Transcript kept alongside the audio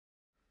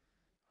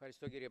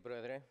Ευχαριστώ, κύριε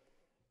Πρόεδρε.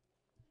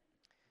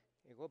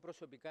 Εγώ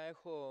προσωπικά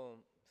έχω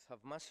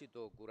θαυμάσει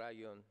το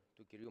κουράγιο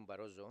του κυρίου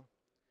Μπαρόζο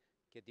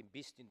και την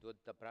πίστη του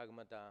ότι τα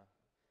πράγματα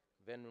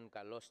βαίνουν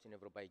καλώς στην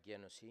Ευρωπαϊκή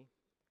Ένωση.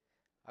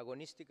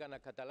 Αγωνίστηκα να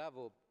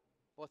καταλάβω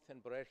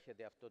πόθεν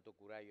προέρχεται αυτό το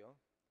κουράγιο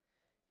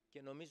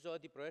και νομίζω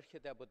ότι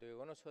προέρχεται από το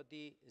γεγονός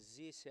ότι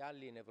ζει σε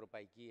άλλη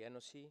Ευρωπαϊκή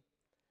Ένωση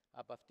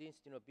από αυτήν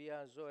στην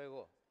οποία ζω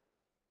εγώ.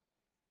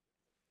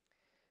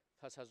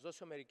 Θα σας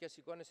δώσω μερικές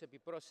εικόνες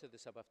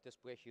επιπρόσθετες από αυτές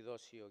που έχει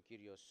δώσει ο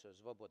κύριος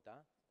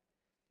Σβόποτα.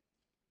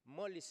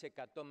 Μόλις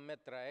 100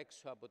 μέτρα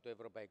έξω από το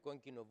Ευρωπαϊκό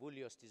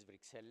Κοινοβούλιο στις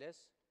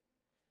Βρυξέλλες,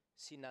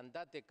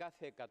 συναντάτε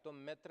κάθε 100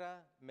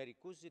 μέτρα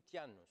μερικούς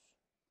ζητιάνους.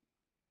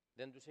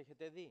 Δεν τους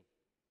έχετε δει?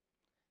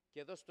 Και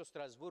εδώ στο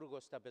Στρασβούργο,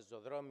 στα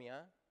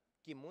πεζοδρόμια,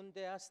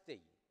 κοιμούνται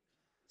άστεγοι,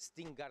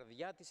 στην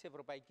καρδιά της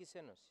Ευρωπαϊκής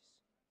Ένωσης.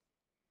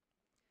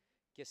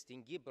 Και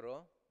στην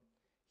Κύπρο,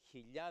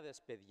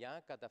 χιλιάδες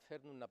παιδιά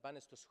καταφέρνουν να πάνε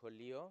στο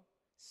σχολείο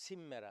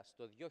σήμερα,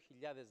 στο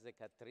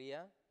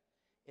 2013,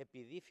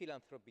 επειδή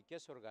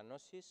φιλανθρωπικές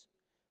οργανώσεις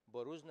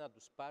μπορούν να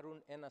τους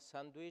πάρουν ένα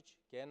σάντουιτς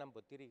και ένα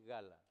ποτήρι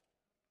γάλα.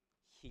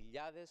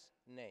 Χιλιάδες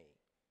νέοι.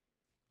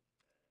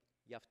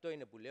 Γι' αυτό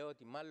είναι που λέω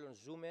ότι μάλλον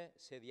ζούμε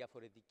σε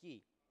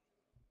διαφορετική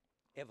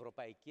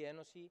Ευρωπαϊκή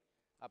Ένωση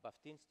από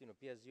αυτήν στην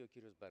οποία ζει ο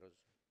κύριος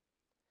Barroso.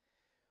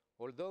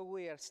 Although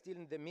we are still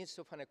in the midst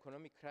of an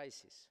economic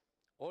crisis,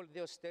 all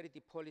the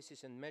austerity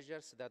policies and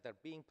measures that are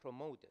being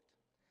promoted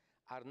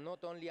are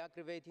not only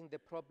aggravating the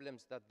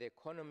problems that the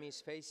economy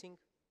is facing,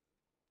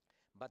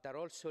 but are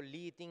also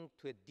leading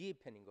to a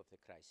deepening of the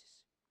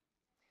crisis.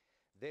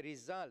 They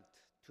result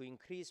to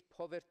increase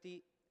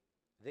poverty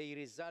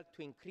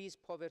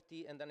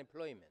and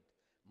unemployment,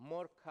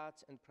 more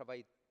cuts and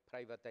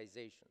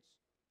privatizations.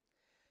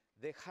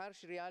 The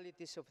harsh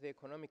realities of the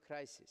economic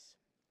crisis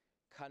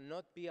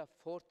cannot be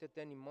afforded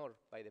anymore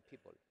by the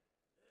people.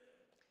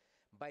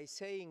 By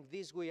saying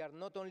this, we are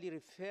not only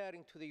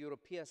referring to the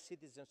European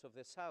citizens of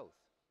the South,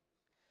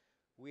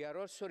 we are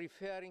also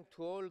referring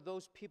to all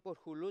those people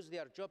who lose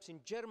their jobs in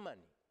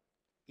Germany,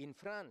 in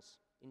France,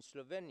 in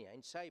Slovenia,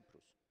 in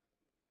Cyprus.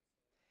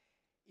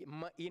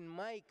 In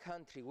my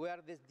country,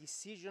 where the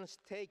decisions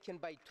taken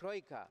by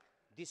Troika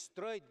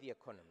destroyed the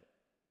economy.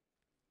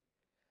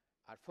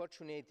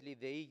 Unfortunately,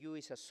 the EU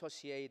is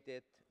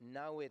associated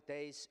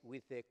nowadays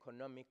with the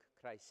economic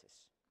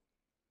crisis.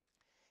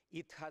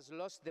 It has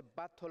lost the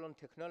battle on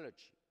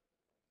technology,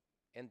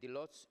 and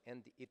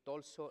it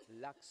also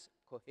lacks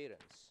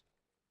coherence.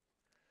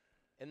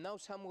 And now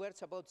some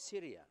words about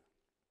Syria.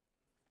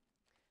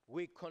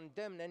 We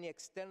condemn any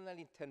external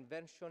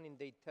intervention in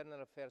the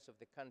internal affairs of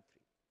the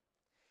country.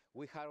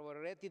 We have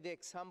already the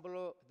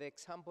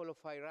example of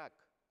Iraq,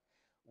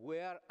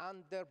 where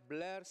under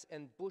Blair's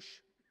and Bush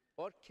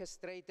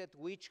orchestrated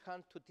witch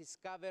hunt to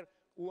discover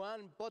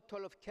one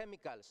bottle of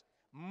chemicals,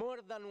 more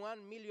than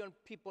 1 million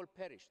people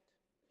perished.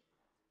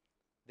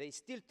 They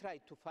still try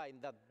to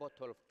find that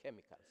bottle of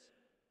chemicals.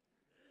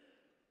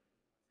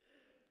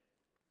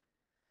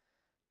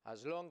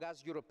 As long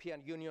as the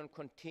European Union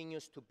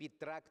continues to be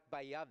dragged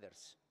by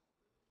others,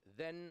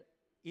 then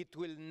it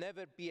will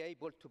never be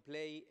able to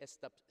play a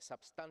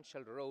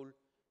substantial role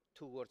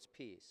towards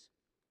peace.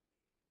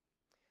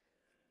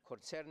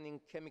 Concerning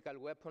chemical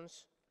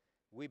weapons,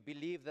 we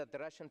believe that the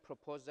Russian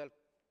proposal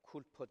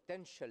could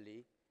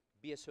potentially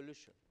be a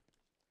solution.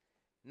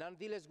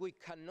 Nonetheless, we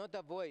cannot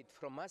avoid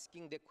from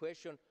asking the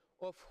question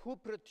of who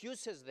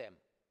produces them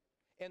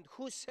and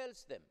who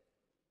sells them.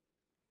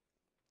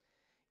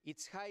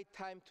 It's high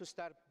time to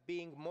start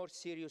being more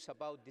serious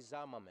about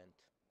disarmament.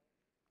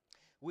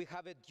 We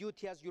have a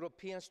duty as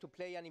Europeans to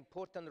play an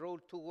important role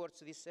towards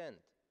this end.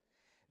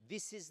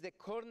 This is the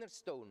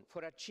cornerstone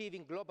for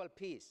achieving global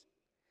peace.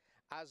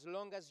 As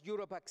long as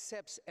Europe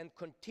accepts and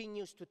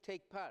continues to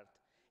take part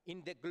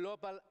in the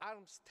global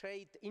arms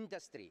trade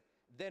industry,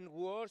 then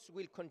wars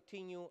will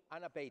continue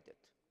unabated.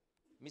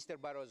 Mr.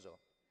 Barroso,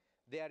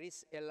 there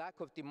is a lack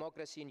of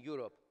democracy in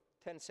Europe.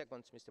 10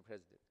 seconds, Mr.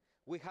 President.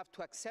 We have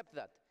to accept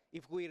that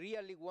if we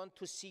really want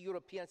to see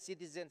European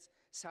citizens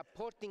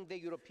supporting the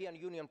European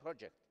Union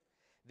project.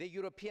 The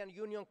European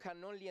Union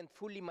can only and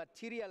fully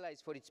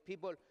materialize for its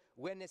people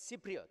when a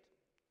Cypriot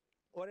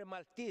or a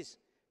Maltese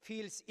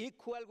feels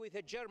equal with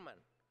a German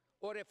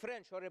or a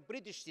French or a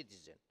British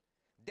citizen.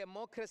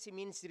 Democracy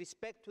means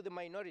respect to the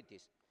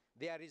minorities.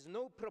 There is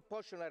no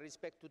proportional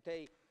respect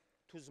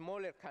to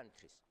smaller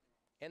countries.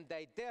 And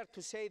I dare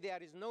to say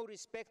there is no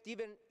respect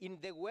even in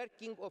the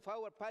working of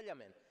our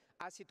parliament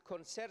as it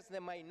concerns the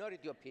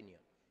minority opinion.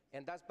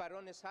 And as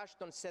Baroness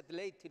Ashton said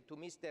later to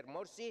Mr.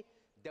 Morsi,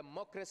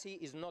 democracy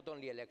is not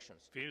only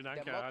elections.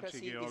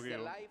 Democracy is the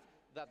life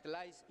that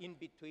lies in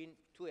between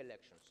two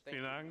elections. Thank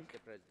you, Mr.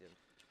 President.